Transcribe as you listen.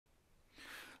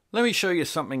Let me show you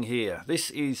something here. This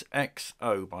is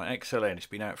XO by XLN. It's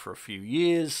been out for a few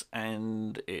years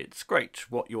and it's great.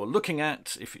 What you're looking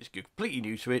at, if it's completely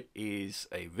new to it, is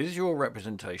a visual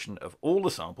representation of all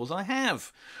the samples I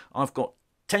have. I've got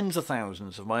tens of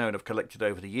thousands of my own I've collected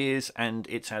over the years, and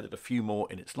it's added a few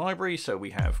more in its library. So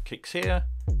we have kicks here,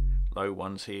 low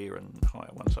ones here and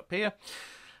higher ones up here,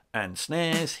 and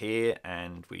snares here,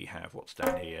 and we have what's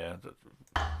down here, the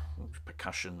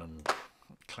percussion and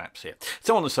claps here,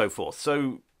 so on and so forth.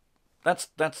 So that's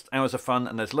hours of fun,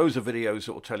 and there's loads of videos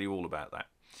that will tell you all about that.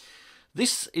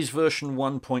 This is version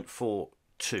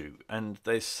 1.42, and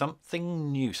there's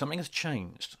something new. Something has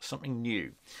changed. Something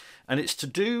new, and it's to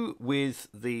do with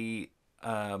the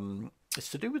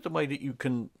way that you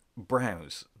can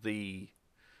browse the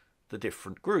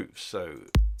different grooves. So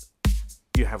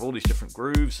you have all these different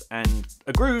grooves, and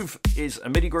a groove is a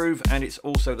MIDI groove, and it's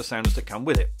also the sounds that come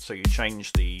with it. So you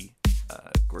change the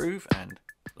groove and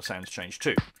the sounds change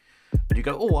too, and you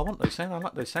go, oh, I want those sounds, I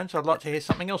like those sounds, I'd like to hear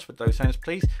something else with those sounds,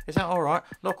 please. Is that all right?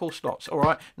 Lock all slots. All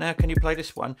right, now can you play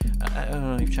this one?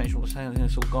 You've changed all the sounds and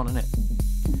it's all gone, isn't it?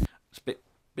 It's a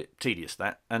bit tedious,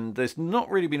 that, and there's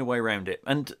not really been a way around it.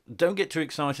 And don't get too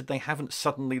excited, they haven't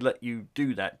suddenly let you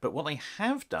do that, but what they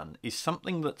have done is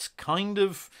something that's kind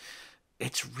of,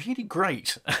 it's really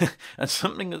great and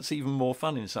something that's even more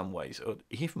fun in some ways, or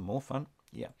even more fun.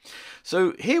 Yeah,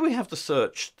 so here we have the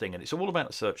search thing, and it's all about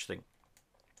the search thing,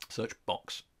 search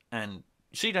box. And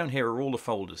you see down here are all the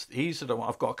folders. These are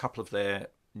I've got a couple of their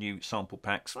new sample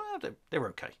packs. Well, they're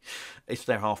okay. If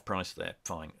they're half price, they're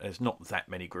fine. There's not that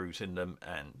many grooves in them,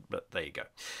 but there you go.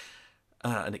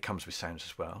 And it comes with sounds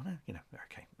as well. You know, they're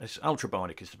okay.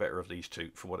 Ultrabionic is the better of these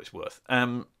two for what it's worth.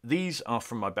 These are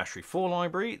from my Battery 4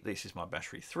 library. This is my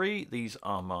Battery 3. These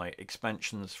are my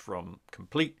expansions from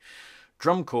Complete.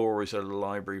 Drum Core is a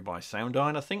library by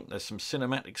Soundyne, I think. There's some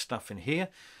cinematic stuff in here.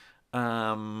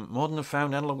 Modern and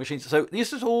found analog machines. So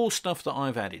this is all stuff that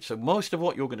I've added. So most of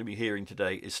what you're going to be hearing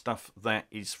today is stuff that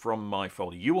is from my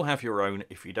folder. You will have your own.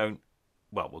 If you don't,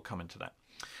 well, we'll come into that.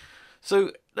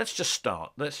 So let's just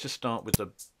start. Let's just start with the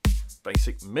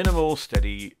basic minimal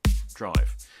steady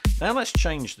drive. Now let's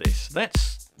change this.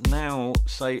 Let's now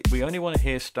say we only want to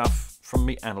hear stuff from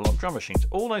the analog drum machines.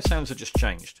 All those sounds are just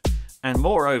changed. And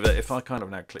moreover, if I kind of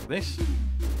now click this,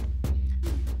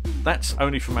 that's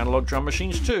only from analog drum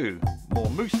machines too. More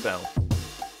moose bell.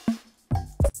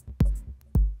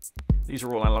 These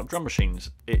are all analog drum machines.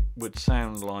 It would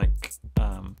sound like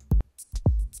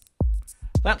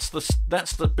that's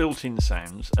the built-in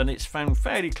sounds, and it's found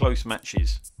fairly close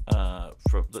matches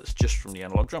that's just from the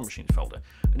analog drum machines folder.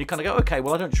 And you kind of go, okay,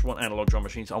 well, I don't just want analog drum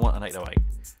machines. I want an 808,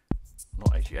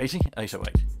 not 8080,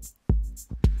 808.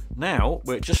 Now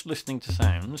we're just listening to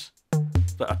sounds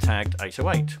that are tagged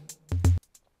 808.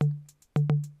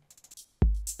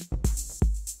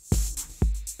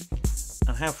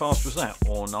 And how fast was that?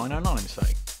 Or 909,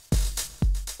 say.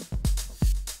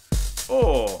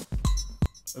 Or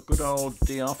a good old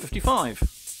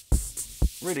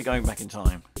DR55. Really going back in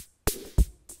time.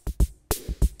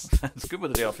 That's good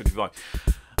with the DR55.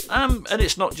 And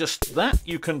it's not just that.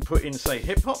 You can put in, say,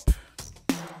 hip hop.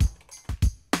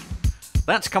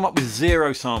 That's come up with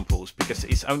 0 samples because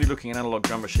it's only looking at analog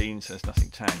drum machines. There's nothing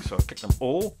tagged, so I click them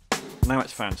all. Now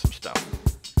it's found some stuff.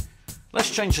 Let's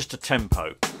change this to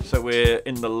tempo. So we're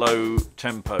in the low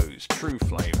tempos, true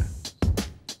flavor.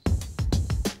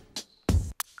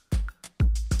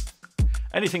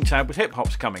 Anything tagged with hip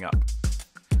hop's coming up.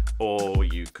 Or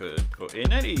you could put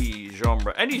in any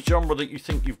genre that you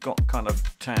think you've got kind of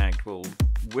tagged. We'll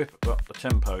whip up the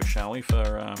tempo, shall we,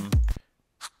 for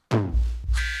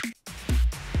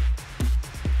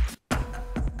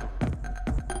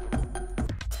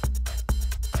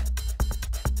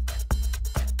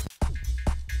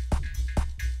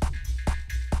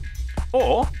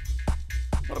or,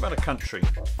 what about a country?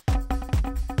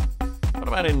 What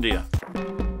about India?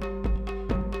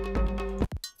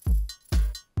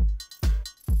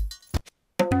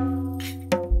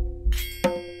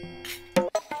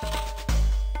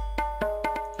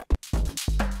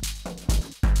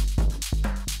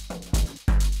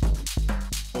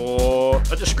 Or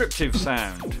a descriptive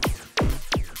sound?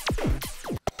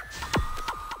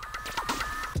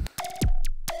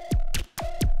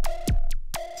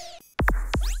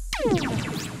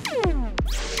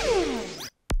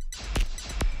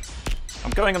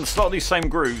 I'm going on the start of these same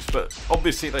grooves, but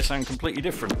obviously they sound completely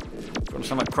different. If you want to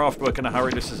sound like Kraftwerk in a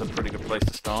hurry, this is a pretty good place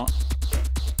to start.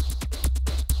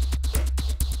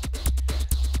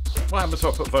 What happens if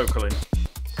I put vocal in?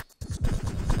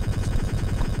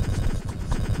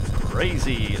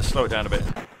 Crazy. Let's slow it down a bit.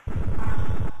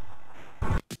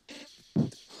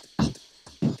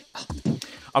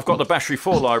 I've got the Battery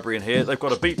 4 library in here. They've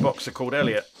got a beatboxer called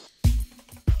Elliot.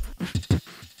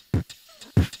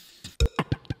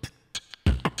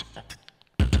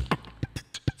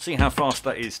 See how fast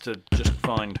that is to just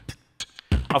find.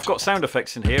 I've got sound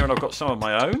effects in here, and I've got some of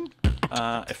my own.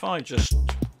 If I just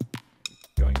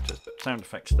go into sound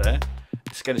effects there,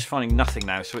 it's finding nothing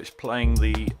now, so it's playing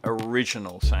the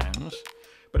original sounds.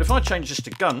 But if I change this to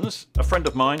guns, a friend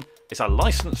of mine is a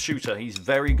licensed shooter. He's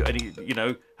very good. He, you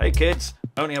know, hey kids,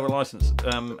 only have a license,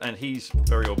 and he's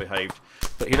very well behaved.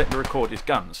 But he let me record his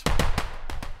guns.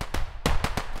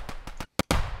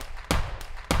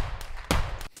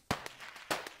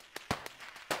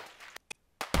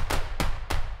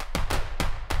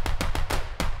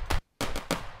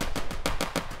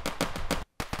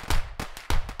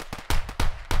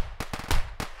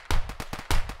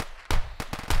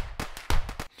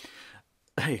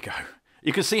 There you go.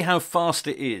 You can see how fast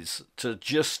it is to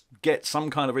just get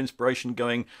some kind of inspiration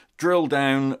going, drill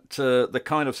down to the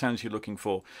kind of sounds you're looking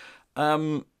for.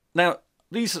 Now,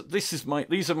 these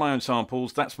are my own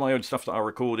samples. That's my own stuff that I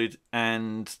recorded,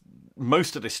 and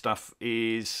most of this stuff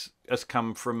has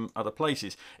come from other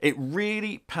places. It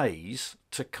really pays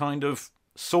to kind of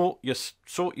sort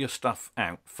your stuff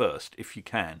out first, if you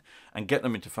can, and get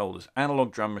them into folders.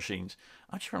 Analog drum machines.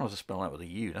 I just realised I spelled that with a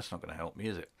U. That's not going to help me,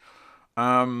 is it?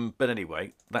 But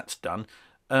anyway, that's done.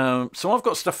 So I've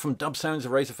got stuff from Dub Sounds,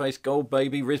 Razorface, Gold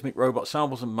Baby, Rhythmic Robot,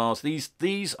 Samples and Mars.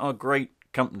 These are great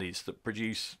companies that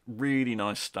produce really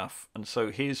nice stuff. And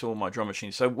so here's all my drum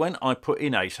machines. So when I put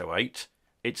in 808,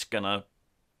 it's going to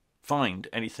find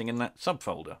anything in that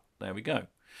subfolder. There we go.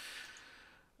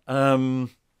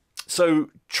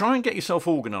 So try and get yourself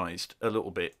organised a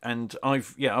little bit. And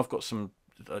I've got some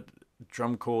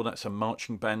drum corps. That's a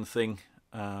marching band thing.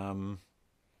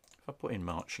 If I put in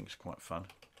marching, it's quite fun.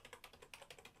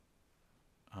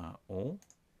 So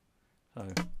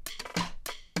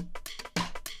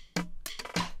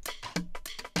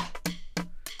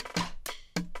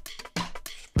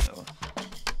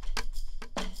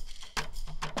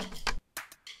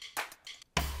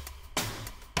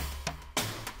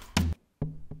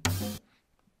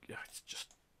yeah, it's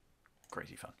just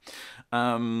crazy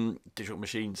fun. Digital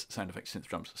machines, sound effects, synth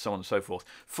drums, so on and so forth.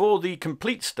 For the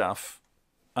complete stuff.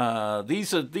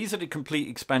 These are the complete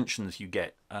expansions you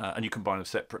get, and you can buy them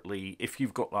separately. If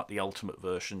you've got like the ultimate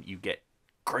version, you get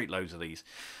great loads of these.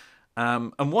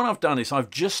 And what I've done is I've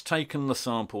just taken the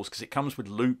samples, because it comes with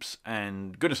loops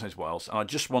and goodness knows what else. I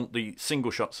just want the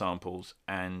single shot samples,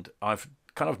 and I've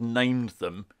kind of named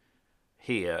them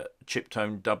here: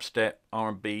 chiptone, dubstep,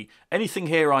 R&B. Anything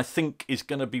here I think is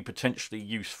going to be potentially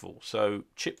useful. So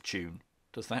chiptune,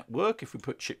 does that work? If we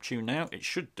put chiptune now, it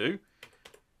should do.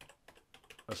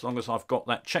 As long as I've got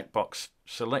that checkbox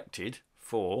selected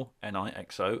for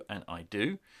NIXO, and I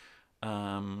do.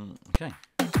 Okay.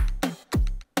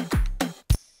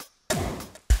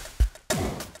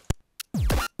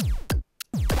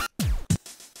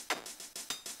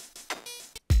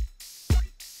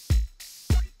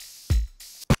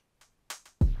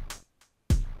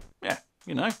 Yeah,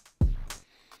 you know.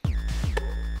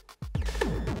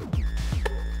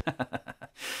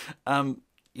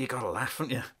 You gotta laugh,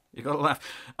 haven't you? You gotta laugh.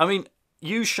 I mean,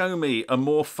 you show me a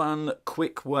more fun,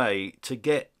 quick way to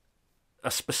get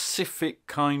a specific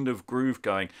kind of groove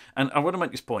going. And I want to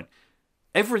make this point.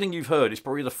 Everything you've heard is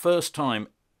probably the first time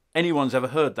anyone's ever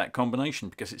heard that combination,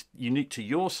 because it's unique to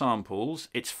your samples.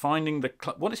 It's finding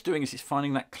what it's doing is it's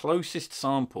finding that closest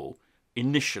sample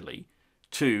initially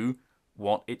to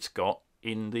what it's got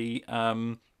in the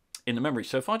memory.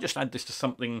 So if I just add this to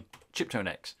something, Chiptone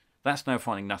X, that's now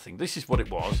finding nothing. This is what it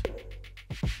was.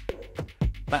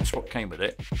 That's what came with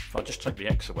it. If I just take the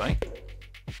X away.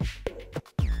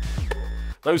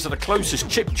 Those are the closest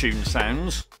chiptune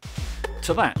sounds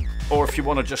to that. Or if you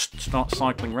want to just start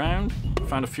cycling round,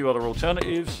 found a few other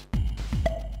alternatives.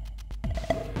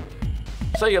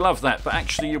 Say you love that, but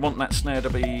actually you want that snare to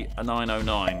be a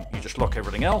 909. You just lock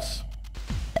everything else.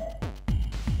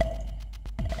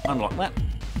 Unlock that.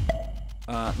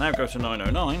 Now go to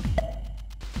 909.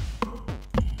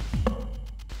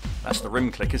 That's the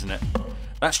rim click, isn't it?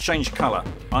 That's changed colour.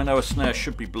 I know a snare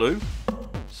should be blue,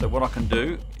 so what I can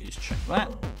do is check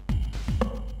that.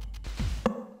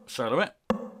 Solo it.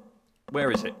 Where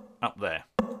is it? Up there.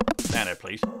 Down there,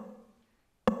 please.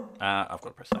 I've got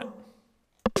to press that.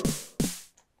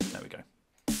 There we go.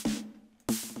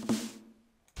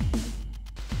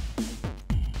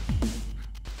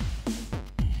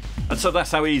 And so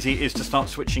that's how easy it is to start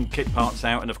switching kit parts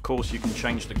out, and of course you can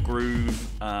change the groove.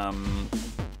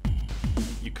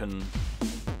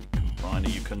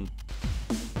 You can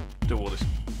do all this.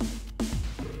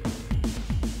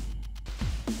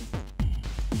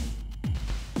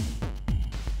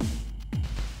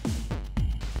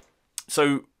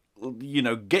 So, you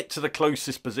know, get to the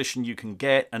closest position you can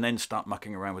get and then start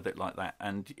mucking around with it like that.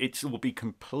 And it will be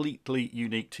completely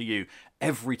unique to you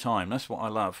every time. That's what I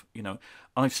love. You know,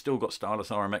 I've still got Stylus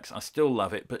RMX. I still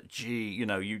love it. But, gee, you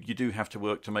know, you do have to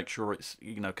work to make sure it's,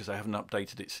 you know, because I haven't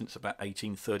updated it since about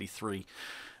 1833.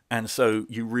 And so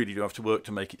you really do have to work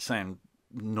to make it sound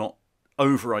not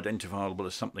over-identifiable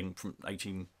as something from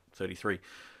 1833.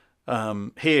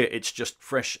 Here, it's just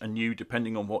fresh and new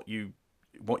depending on what you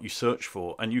search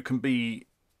for, and you can be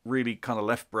really kind of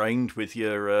left-brained with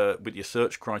your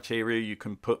search criteria. You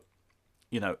can put,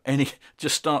 you know,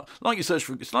 just start like you search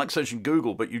for. It's like searching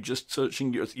Google, but you're just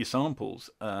searching your samples,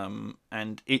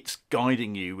 and it's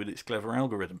guiding you with its clever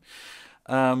algorithm.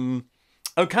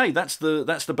 Okay, that's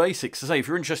the basics. So say if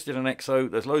you're interested in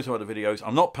XO, there's loads of other videos.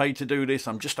 I'm not paid to do this.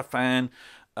 I'm just a fan.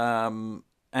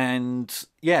 And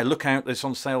yeah, look out, it's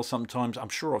on sale sometimes. I'm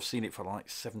sure I've seen it for like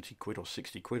 70 quid or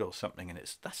 60 quid or something, and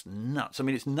that's nuts. I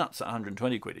mean, it's nuts at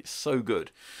 120 quid. It's so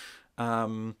good.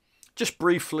 Just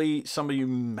briefly, some of you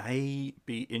may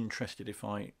be interested if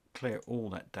I clear all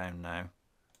that down now.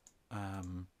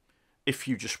 If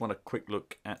you just want a quick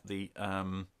look at the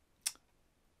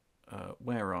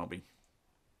where are we?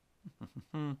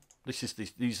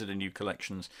 These are the new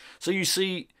collections. So you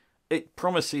see, it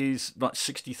promises like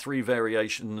 63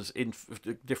 variations in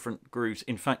different grooves.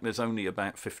 In fact, there's only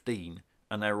about 15,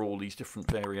 and there are all these different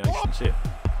variations here.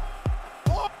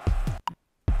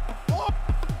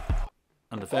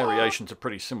 And the variations are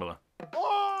pretty similar.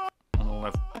 And I'll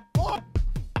have...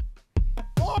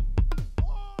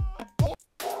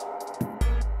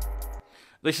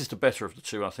 This is the better of the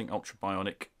two, I think, Ultra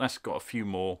Bionic. That's got a few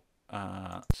more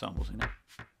samples in it.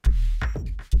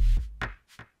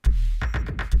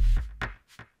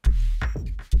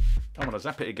 I want to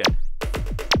zap it again.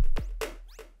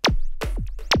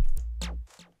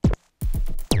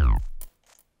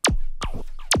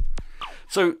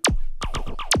 So,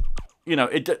 you know,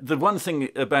 the one thing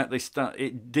about this,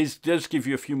 it does give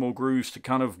you a few more grooves to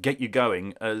kind of get you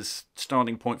going as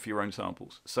starting point for your own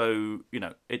samples. So, you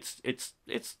know, it's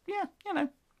yeah, you know,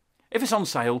 if it's on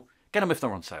sale, get them if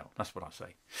they're on sale. That's what I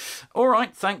say. All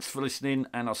right, thanks for listening,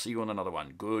 and I'll see you on another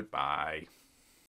one. Goodbye.